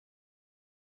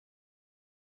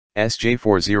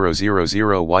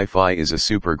SJ4000 Wi-Fi is a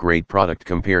super great product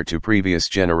compared to previous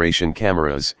generation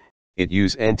cameras. It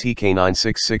use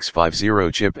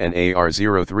NTK96650 chip and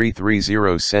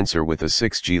AR0330 sensor with a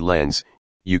 6G lens.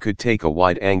 You could take a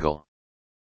wide angle.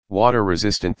 Water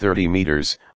resistant 30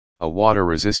 meters, a water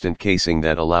resistant casing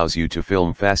that allows you to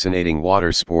film fascinating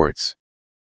water sports.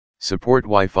 Support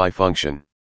Wi-Fi function.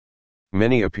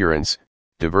 Many appearance,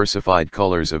 diversified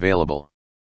colors available.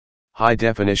 High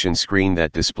definition screen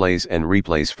that displays and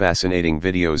replays fascinating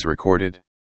videos recorded.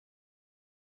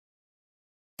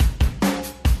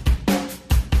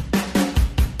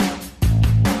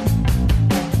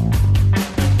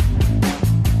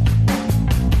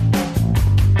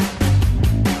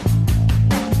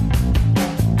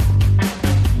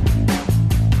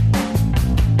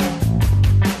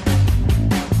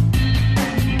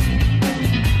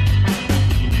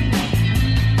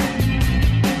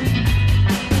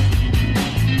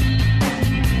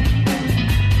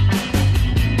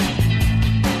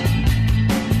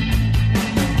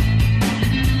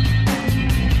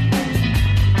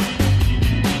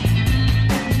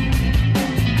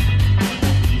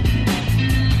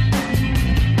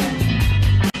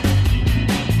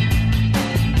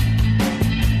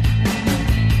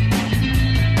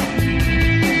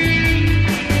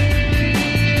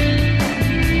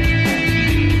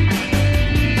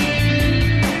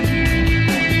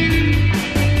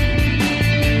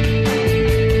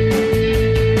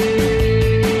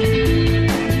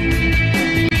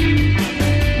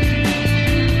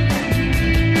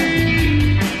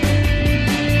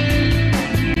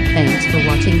 Thanks for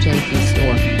watching JP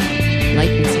Store. Like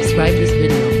and subscribe this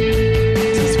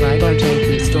video. Subscribe our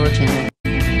JP Store channel.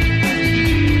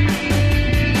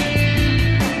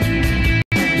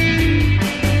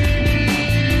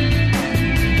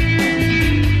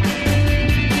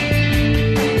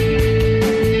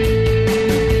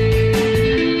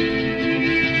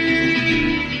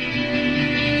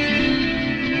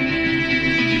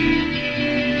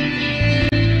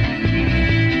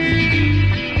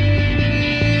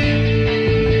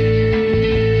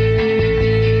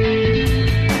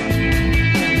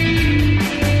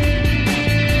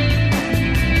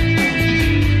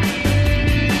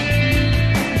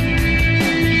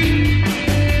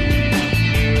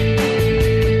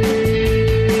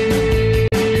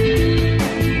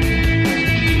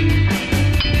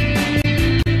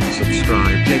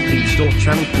 JP Store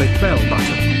channel, click bell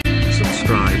button.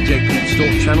 Subscribe JP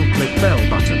Store channel, click bell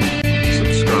button.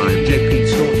 Subscribe JP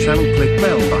Store channel, click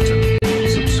bell button.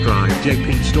 Subscribe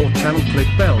JP Store channel, click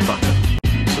bell button.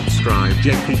 Subscribe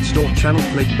JP Store channel,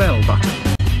 click bell button.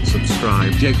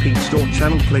 Subscribe JP Store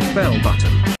channel, click bell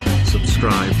button.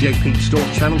 Subscribe JP Store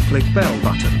channel, click bell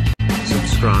button.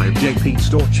 Subscribe JP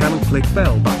Store channel, click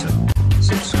bell button.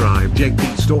 Subscribe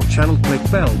JP Store channel, click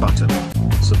bell button.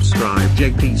 Subscribe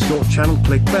JP Store channel,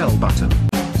 click bell button.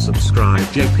 Subscribe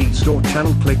JP Store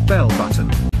channel, click bell button.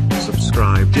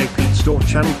 Subscribe JP Store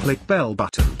channel, click bell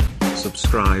button.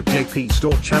 Subscribe JP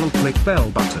Store channel, click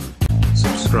bell button.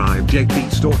 Subscribe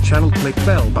JP Store channel, click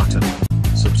bell button.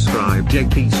 Subscribe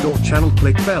JP Store channel,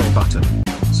 click bell button.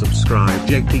 Subscribe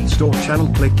JP Store channel,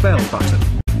 click bell button.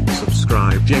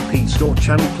 Subscribe JP Store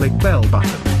channel, click bell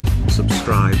button.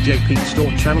 Subscribe JP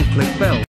Store channel, click bell